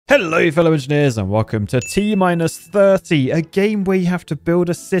Hello fellow engineers and welcome to T-30, a game where you have to build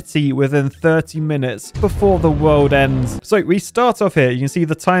a city within 30 minutes before the world ends. So we start off here, you can see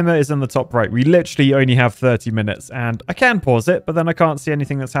the timer is in the top right. We literally only have 30 minutes and I can pause it, but then I can't see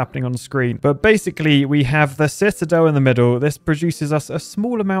anything that's happening on the screen. But basically we have the citadel in the middle. This produces us a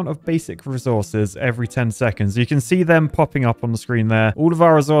small amount of basic resources every 10 seconds. You can see them popping up on the screen there. All of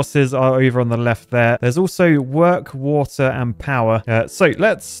our resources are over on the left there. There's also work, water and power. So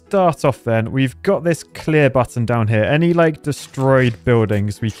let's start off then. We've got this clear button down here. Any like destroyed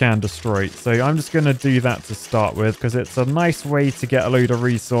buildings we can destroy. So I'm just going to do that to start with because it's a nice way to get a load of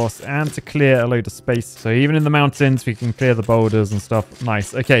resource and to clear a load of space. So even in the mountains we can clear the boulders and stuff.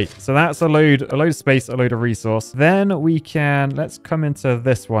 Nice. Okay, so that's a load of space, a load of resource. Then we can, let's come into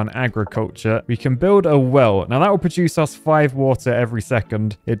this one, agriculture. We can build a well. Now that will produce us 5 water every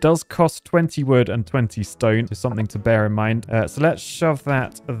second. It does cost 20 wood and 20 stone, so something to bear in mind. So let's shove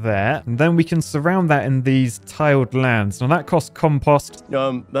that there, and then we can surround that in these tiled lands. Now that costs compost.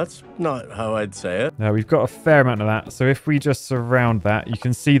 That's not how I'd say it. Now we've got a fair amount of that, so if we just surround that, you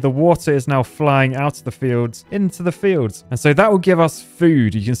can see the water is now flying out of the fields into the fields, and so that will give us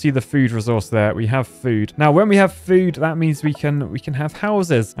food. You can see the food resource there. We have food. Now when we have food, that means we can have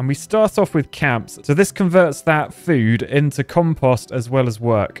houses, and we start off with camps. So this converts that food into compost as well as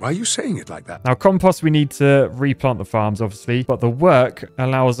work. Why are you saying it like that? Now compost, we need to replant the farms obviously, but the work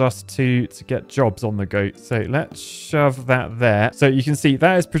allows us to get jobs on the go. So let's shove that there. So you can see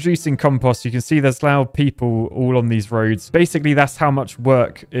that is producing compost. You can see there's now people all on these roads. Basically that's how much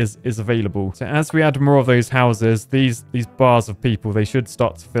work is available. So as we add more of those houses, these bars of people, they should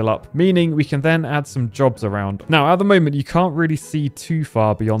start to fill up, meaning we can then add some jobs around. Now at the moment you can't really see too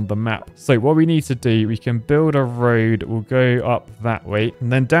far beyond the map. So what we need to do, we can build a road. We'll go up that way,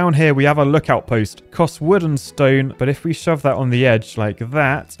 and then down here we have a lookout post. Costs wood and stone, but if we shove that on the edge like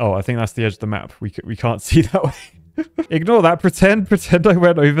that, oh, I think that's the edge of the map. We can't see that way. Ignore that. Pretend I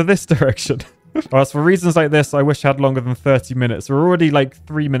went over this direction. Well, for reasons like this, I wish I had longer than 30 minutes. We're already like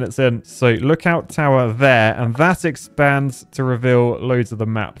 3 minutes in. So lookout tower there, and that expands to reveal loads of the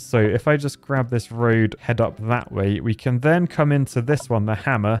map. So if I just grab this road, head up that way, we can then come into this one, the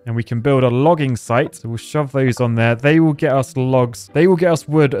hammer, and we can build a logging site. So we'll shove those on there. They will get us logs. They will get us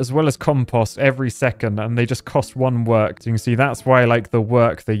wood as well as compost every second, and they just cost 1 work. So you can see that's why like the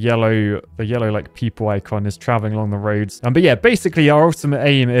work, the yellow like people icon is traveling along the roads. But yeah, basically our ultimate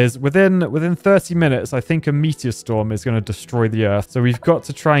aim is within 30 minutes, I think a meteor storm is going to destroy the Earth. So we've got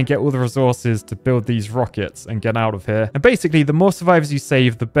to try and get all the resources to build these rockets and get out of here. And basically, the more survivors you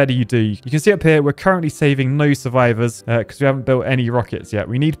save, the better you do. You can see up here, we're currently saving no survivors because we haven't built any rockets yet.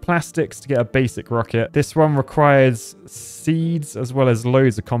 We need plastics to get a basic rocket. This one requires seeds as well as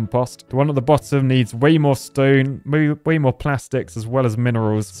loads of compost. The one at the bottom needs way more stone, way more plastics as well as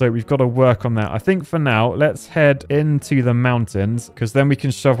minerals. So we've got to work on that. I think for now, let's head into the mountains because then we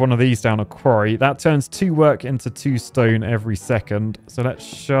can shove one of these down a quarry. That turns 2 work into 2 stone every second. So let's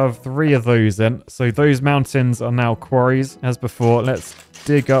shove 3 of those in. So those mountains are now quarries as before. Let's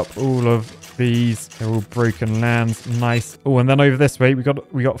dig up all of these. They're all broken lands. Nice. Oh, and then over this way we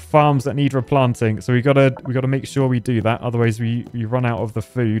got farms that need replanting. So we gotta make sure we do that. Otherwise we run out of the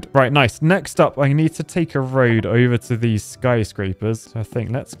food. Right, nice. Next up, I need to take a road over to these skyscrapers. So I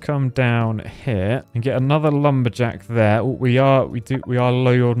think let's come down here and get another lumberjack there. Oh, we are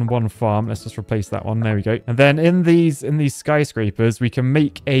low on 1 farm. Let's just replace that one. There we go. And then in these skyscrapers, we can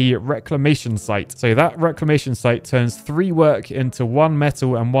make a reclamation site. So that reclamation site turns 3 work into 1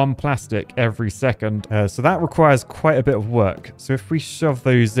 metal and 1 plastic every second. So that requires quite a bit of work. So if we shove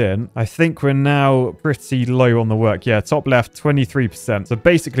those in, I think we're now pretty low on the work. Yeah, top left, 23%. So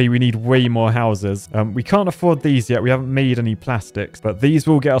basically we need way more houses. We can't afford these yet. We haven't made any plastics, but these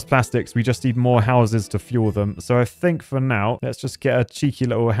will get us plastics. We just need more houses to fuel them. So I think for now, let's just get a cheeky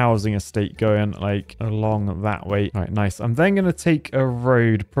little housing estate going like along that way. All right, nice. I'm then going to take a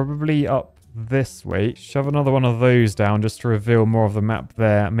road probably up this way, shove another one of those down just to reveal more of the map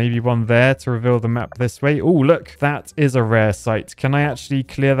there, maybe one there to reveal the map this way. Oh, look, that is a rare site. Can I actually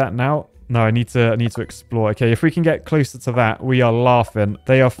clear that now? No, I need to explore. Okay, if we can get closer to that, we are laughing.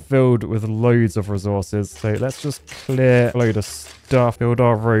 They are filled with loads of resources. So let's just clear a load of stuff. Build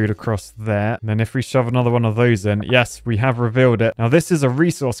our road across there. And then if we shove another one of those in, yes, we have revealed it. Now this is a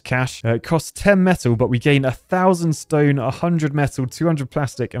resource cache. It costs 10 metal, but we gain 1,000 stone, 100 metal, 200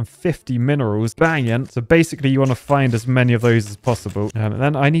 plastic, and 50 minerals. Banging. So basically you want to find as many of those as possible. And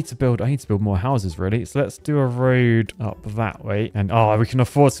then I need to build more houses really. So let's do a road up that way. And we can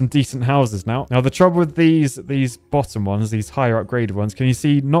afford some decent houses now. Now the trouble with these bottom ones, these higher upgraded ones, can you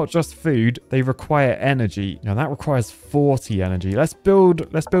see not just food, they require energy. Now that requires 40 energy. let's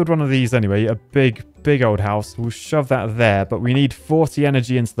build one of these anyway. A big old house. We'll shove that there, but we need 40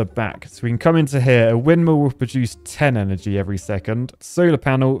 energy into the back. So we can come into here. A windmill will produce 10 energy every second. Solar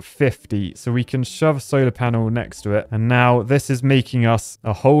panel, 50. So we can shove a solar panel next to it. And now this is making us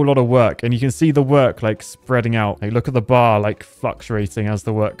a whole lot of work. And you can see the work like spreading out. Like look at the bar like fluctuating as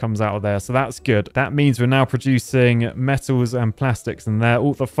the work comes out of there. So that's good. That means we're now producing metals and plastics in there.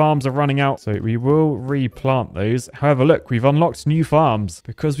 All the farms are running out. So we will replant those. However, look, we've unlocked new farms.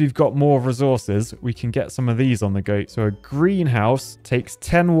 Because we've got more resources, we can get some of these on the go. So a greenhouse takes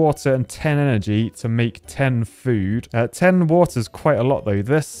 10 water and 10 energy to make 10 food. 10 water is quite a lot though.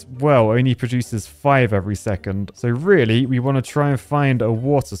 This well only produces 5 every second. So really we want to try and find a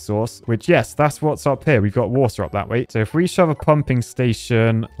water source, which yes, that's what's up here. We've got water up that way. So if we shove a pumping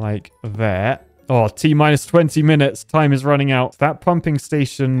station like there. Oh, T-minus 20 minutes. Time is running out. That pumping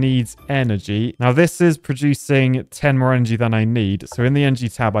station needs energy. Now, this is producing 10 more energy than I need. So in the energy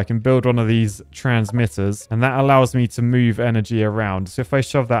tab, I can build one of these transmitters, and that allows me to move energy around. So if I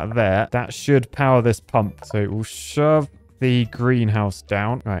shove that there, that should power this pump. So we'll shove the greenhouse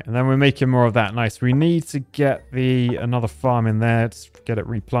down. Right, and then we're making more of that. Nice. We need to get another farm in there to get it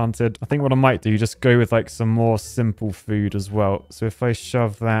replanted. I think what I might do, just go with like some more simple food as well. So if I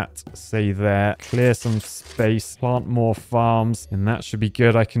shove that, say there, clear some space, plant more farms, and that should be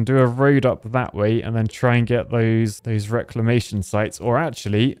good. I can do a road up that way and then try and get those reclamation sites, or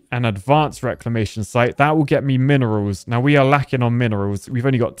actually an advanced reclamation site. That will get me minerals. Now we are lacking on minerals. We've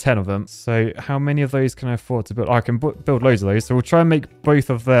only got 10 of them. So how many of those can I afford to build? I can build loads of those. So we'll try and make both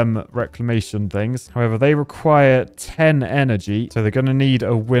of them reclamation things. However, they require 10 energy. So they're going to need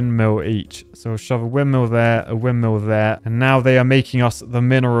a windmill each. So we'll shove a windmill there, and now they are making us the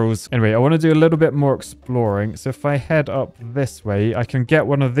minerals. Anyway, I want to do a little bit more exploring. So if I head up this way, I can get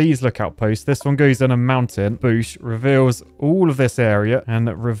one of these lookout posts. This one goes in a mountain. Boosh, reveals all of this area, and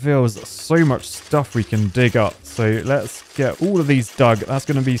it reveals so much stuff we can dig up. So let's get all of these dug. That's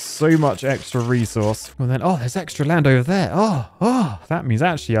going to be so much extra resource. Well then, oh, there's extra land over there. Oh, that means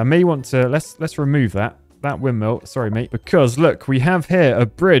actually I may want to, let's remove that windmill. Sorry, mate. Because look, we have here a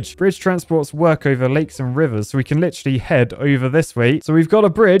bridge. Bridge transports work over lakes and rivers. So we can literally head over this way. So we've got a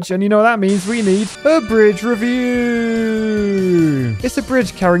bridge, and you know what that means? We need a bridge review. It's a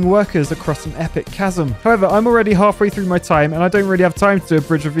bridge carrying workers across an epic chasm. However, I'm already halfway through my time, and I don't really have time to do a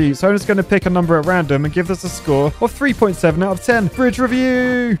bridge review. So I'm just going to pick a number at random and give this a score of 3.7 out of 10. Bridge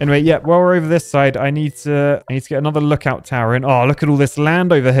review. Anyway, yeah, while we're over this side, I need to get another lookout tower in. Oh, look at all this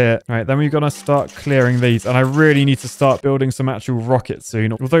land over here. All right, then we're going to start clearing these. And I really need to start building some actual rockets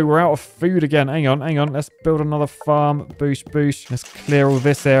soon. Although we're out of food again. Hang on. Let's build another farm. Boosh. Let's clear all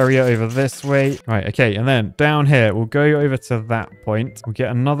this area over this way. Right, okay. And then down here, we'll go over to that point. We'll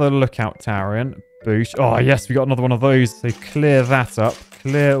get another lookout tower in. Boosh. Oh, yes, we got another one of those. So clear that up.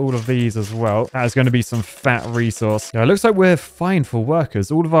 Clear all of these as well. That is going to be some fat resource. Yeah, it looks like we're fine for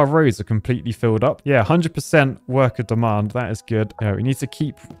workers. All of our roads are completely filled up. Yeah, 100% worker demand. That is good. Yeah, we need to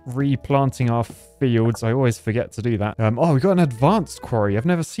keep replanting our fields. I always forget to do that. Oh, we got an advanced quarry. I've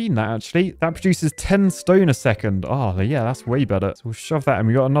never seen that, actually. That produces 10 stone a second. Oh, yeah, that's way better. So we'll shove that in.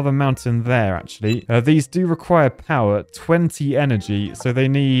 We got another mountain there, actually. These do require power, 20 energy. So they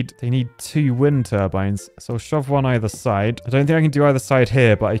need 2 wind turbines. So I'll shove one either side. I don't think I can do either side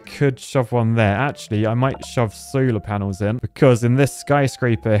here, but I could shove one there. Actually, I might shove solar panels in, because in this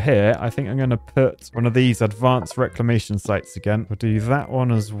skyscraper here, I think I'm going to put one of these advanced reclamation sites again. We'll do that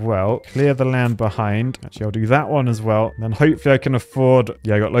one as well. Clear the land behind. Actually, I'll do that one as well. And then hopefully I can afford...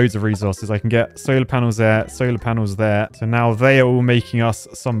 Yeah, I got loads of resources. I can get solar panels there, solar panels there. So now they are all making us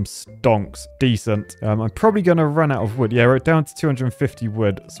some stonks. Decent. I'm probably going to run out of wood. Yeah, we're down to 250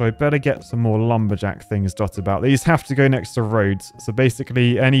 wood. So I better get some more lumberjack things dotted about. These have to go next to roads. So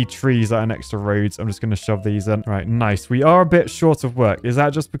basically, any trees that are next to roads, I'm just going to shove these in. All right, nice. We are a bit short of work. Is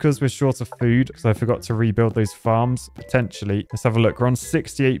that just because we're short of food? Because I forgot to rebuild those farms? Potentially. Let's have a look. We're on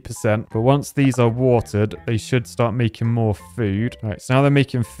 68%. But once these are watered, they should start making more food. All right, so now they're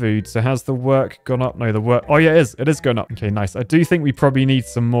making food. So has the work gone up? No, the work... Oh, yeah, it is. It is going up. Okay, nice. I do think we probably need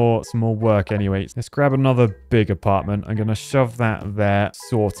some more work anyway. Let's grab another big apartment. I'm going to shove that there.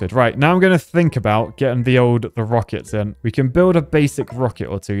 Sorted. Right, now I'm going to think about getting the rockets in. We can build a basic rocket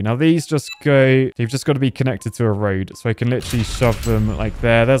or two. Now these just go... They've just got to be connected to a road. So I can literally shove them like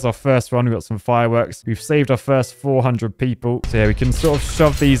there. There's our first one. We've got some fireworks. We've saved our first 400 people. So yeah, we can sort of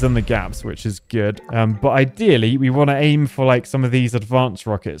shove these in the gaps, which is good. But ideally, we want to aim for like some of these advanced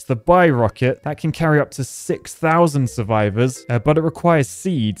rockets. The buy rocket, that can carry up to 6,000 survivors, but it requires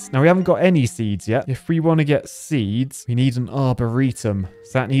seeds. Now we haven't got any seeds yet. If we want to get seeds, we need an arboretum.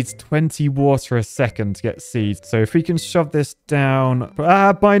 So that needs 20 water water a second to get seeds. So if we can shove this down,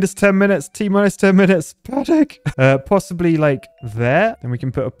 minus 10 minutes, T-minus 10 minutes, panic. Possibly like there. Then we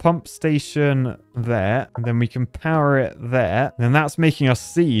can put a pump station there, and then we can power it there. And then that's making us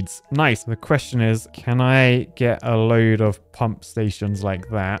seeds. Nice. The question is, can I get a load of pump stations like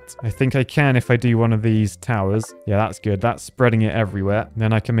that? I think I can if I do one of these towers. Yeah, that's good. That's spreading it everywhere. And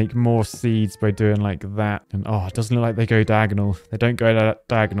then I can make more seeds by doing like that. And oh, it doesn't look like they go diagonal. They don't go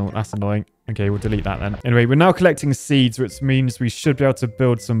diagonal. That's annoying. Okay, we'll delete that then. Anyway, we're now collecting seeds, which means we should be able to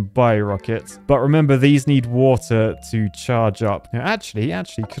build some bio-rockets. But remember, these need water to charge up. Now, actually,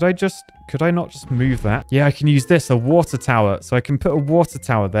 could I not just move that? Yeah, I can use this, a water tower. So I can put a water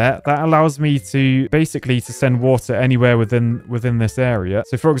tower there. That allows me to basically to send water anywhere within this area.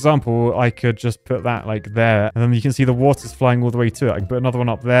 So for example, I could just put that like there, and then you can see the water's flying all the way to it. I can put another one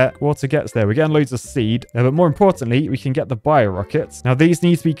up there. Water gets there. We're getting loads of seed. But more importantly, we can get the bio-rockets. Now, these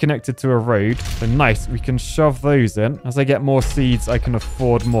need to be connected to a road. So nice. We can shove those in. As I get more seeds, I can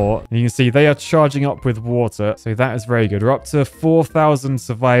afford more. And you can see they are charging up with water. So that is very good. We're up to 4,000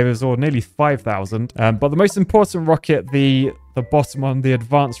 survivors, or nearly 5,000. But the most important rocket, the bottom one, the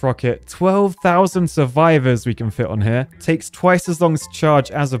advanced rocket, 12,000 survivors we can fit on here. Takes twice as long to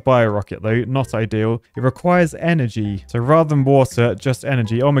charge as a bio-rocket though, not ideal. It requires energy. So rather than water, just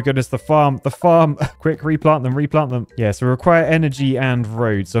energy. Oh my goodness, the farm. Quick, replant them. Yeah, so we require energy and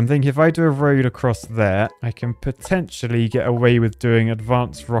roads. So I'm thinking if I do a road across there, I can potentially get away with doing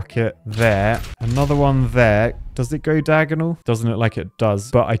advanced rocket there. Another one there. Does it go diagonal? Doesn't look like it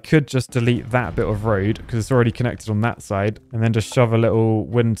does. But I could just delete that bit of road because it's already connected on that side. And then just shove a little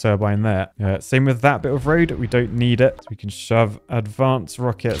wind turbine there. Same with that bit of road. We don't need it. So we can shove advanced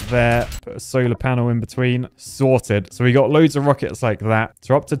rocket there. Put a solar panel in between. Sorted. So we got loads of rockets like that.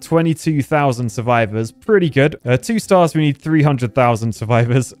 So we're up to 22,000 survivors. Pretty good. 2 stars, we need 300,000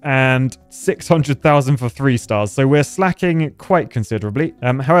 survivors. And 600,000 for 3 stars. So we're slacking quite considerably.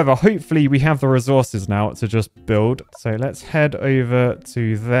 However, hopefully we have the resources now to just build. So let's head over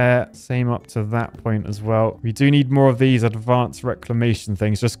to there. Same up to that point as well. We do need more of these advanced reclamation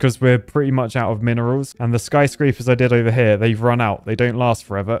things just because we're pretty much out of minerals. And the skyscrapers I did over here, they've run out. They don't last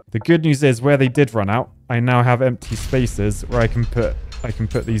forever. The good news is where they did run out, I now have empty spaces where I can put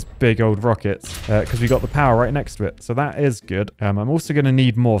these big old rockets because we got the power right next to it. So that is good. I'm also going to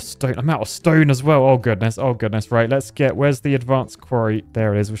need more stone. I'm out of stone as well. Oh, goodness. Oh, goodness. Right, let's get... Where's the advanced quarry?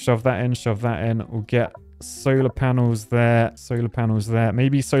 There it is. We'll shove that in. Shove that in. We'll get solar panels there. Solar panels there.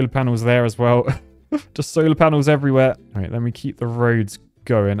 Maybe solar panels there as well. Just solar panels everywhere. All right, then we keep the roads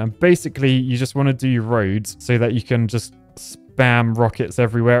going. And basically, you just want to do roads so that you can just spam rockets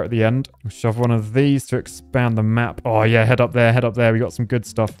everywhere at the end. We'll shove one of these to expand the map. Oh yeah, head up there, head up there. We got some good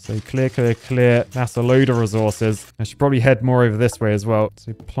stuff. So clear, clear, clear. That's a load of resources. I should probably head more over this way as well.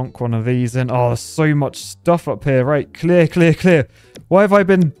 So plonk one of these in. Oh, there's so much stuff up here. Right, clear, clear, clear. Why have I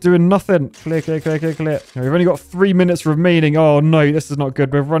been doing nothing? Clear, clear, clear, clear, clear. We've only got 3 minutes remaining. Oh no, this is not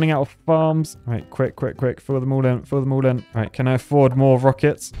good. We're running out of farms. Right, quick, quick, quick. Fill them all in, fill them all in. Right, can I afford more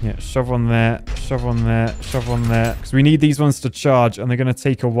rockets? Yeah, shove one there, shove one there, shove one there. Because we need these ones to charge and they're going to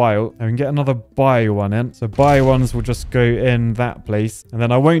take a while. And we can get another bio one in. So bio ones will just go in that place. And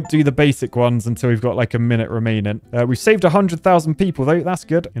then I won't do the basic ones until we've got like a minute remaining. We've saved 100,000 people though. That's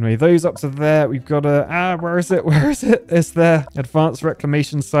good. Anyway, those up to there. We've got a... where is it? Where is it? It's there. Advanced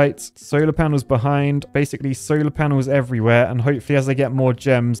reclamation sites. Solar panels behind. Basically solar panels everywhere. And hopefully as I get more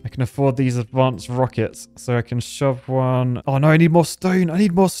gems, I can afford these advanced rockets. So I can shove one... Oh no, I need more stone. I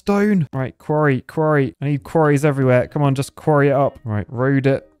need more stone. Right, quarry, quarry. I need quarries everywhere. Come on, just quarry it up. Right, road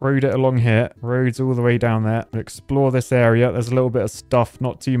it along here. Roads all the way down there. We'll explore this area. There's a little bit of stuff,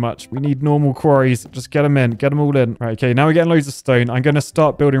 not too much. We need normal quarries. Just get them in. Get them all in. Right, okay, now we're getting loads of stone. I'm going to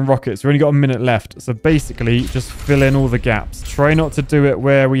start building rockets. We've only got a minute left. So basically, just fill in all the gaps. Try not to do it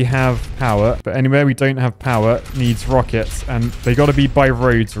where we have power, but anywhere we don't have power needs rockets, and they got to be by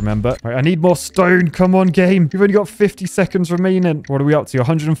roads, remember? Right, I need more stone. Come on, game. We've only got 50 seconds remaining. What are we up to?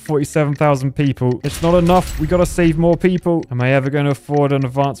 147,000 people. It's not enough. We got to save more people. Am I ever going to afford an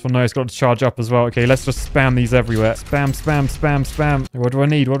advanced one? No, it's got to charge up as well. Okay, let's just spam these everywhere. Spam, spam, spam, spam. What do I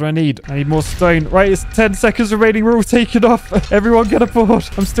need? What do I need? I need more stone. Right, it's 10 seconds remaining. We're all taking off. Everyone get aboard.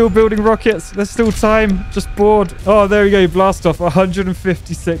 I'm still building rockets. There's still time. Just bored. Oh, there we go. Blast off.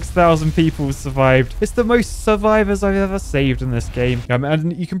 156,000 people survived. It's the most survivors I've ever saved in this game.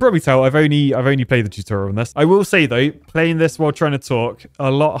 And you can probably tell I've only played the tutorial on this. I will say though, playing this while trying to talk,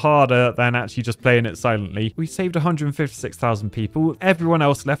 a lot harder than actually just playing it silently. We saved 156,000 people. Everyone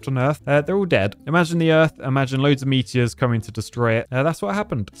else left on Earth, they're all dead. Imagine the Earth, imagine loads of meteors coming to destroy it. That's what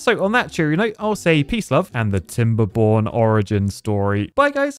happened. So on that cheery note, I'll say peace, love, and the Timberborn origin story. Bye, guys.